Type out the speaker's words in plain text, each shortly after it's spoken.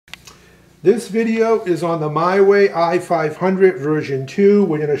This video is on the MyWeigh i500 version 2.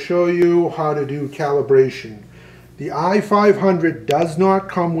 We're going to show you how to do calibration. The i500 does not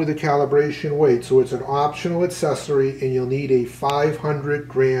come with a calibration weight, so it's an optional accessory and you'll need a 500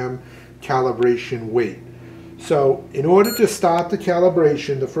 gram calibration weight. So in order to start the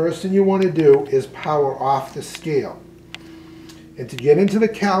calibration, the first thing you want to do is power off the scale. And to get into the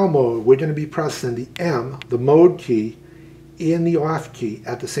cal mode, we're going to be pressing the M, the mode key, and the off key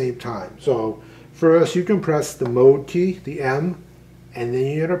at the same time. So first you can press the mode key, the M, and then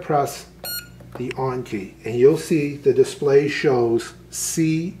you're going to press the on key. And you'll see the display shows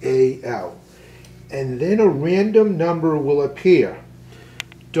CAL. And then a random number will appear.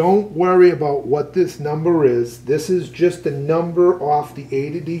 Don't worry about what this number is. This is just a number off the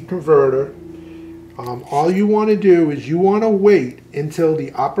A to D converter. All you want to do is you want to wait until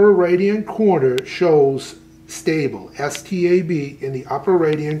the upper right hand corner shows stable, STAB, in the upper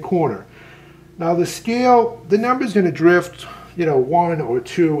right hand corner. Now the scale, the number is going to drift, 1 or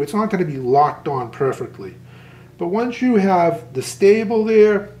 2. It's not going to be locked on perfectly. But once you have the stable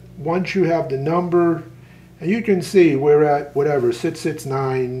there, once you have the number, and you can see we're at whatever,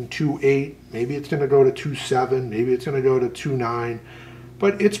 669, 28, maybe it's going to go to 27, maybe it's going to go to 29,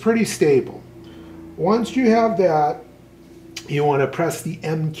 but it's pretty stable. Once you have that, you want to press the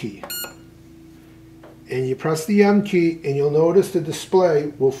M key. And you press the M key and you'll notice the display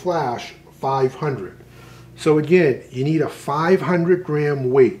will flash 500. So again, you need a 500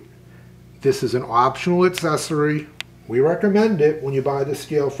 gram weight. This is an optional accessory. We recommend it when you buy the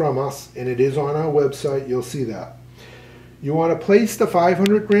scale from us, and it is on our website. You'll see that. You want to place the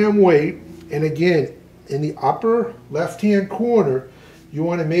 500 gram weight, and again, in the upper left hand corner, you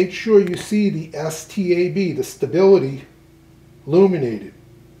want to make sure you see the STAB, the stability, illuminated.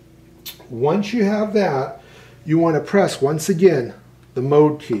 Once you have that, you want to press, once again, the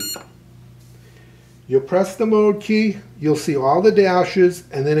mode key. You'll press the mode key, you'll see all the dashes,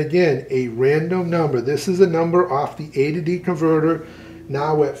 and then again, a random number. This is a number off the A to D converter,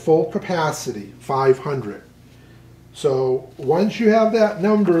 now at full capacity, 500. So once you have that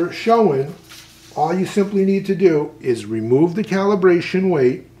number showing, all you simply need to do is remove the calibration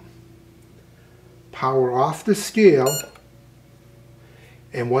weight, power off the scale,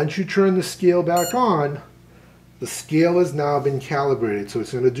 and once you turn the scale back on, the scale has now been calibrated. So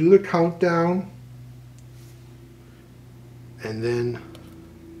it's going to do the countdown, and then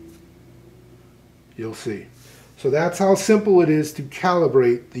you'll see. So that's how simple it is to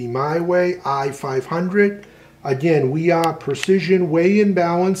calibrate the MyWeigh i500. Again, we are Precision Weigh-In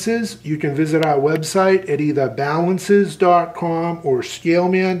Balances. You can visit our website at either balances.com or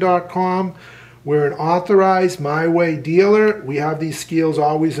scaleman.com. We're an authorized MyWeigh dealer. We have these scales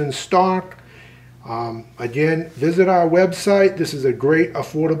always in stock. Again, visit our website. This is a great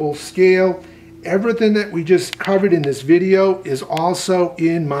affordable scale. Everything that we just covered in this video is also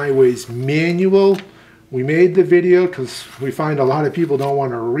in MyWeigh's manual. We made the video because we find a lot of people don't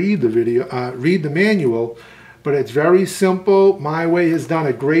want to read the video, read the manual, but it's very simple. MyWeigh has done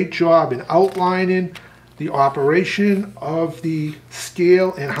a great job in outlining the operation of the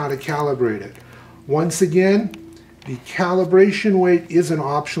scale and how to calibrate it. Once again, the calibration weight is an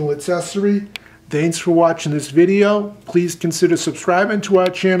optional accessory. Thanks for watching this video. Please consider subscribing to our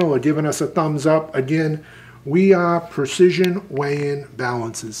channel or giving us a thumbs up. Again, we are Precision Weigh-In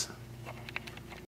Balances.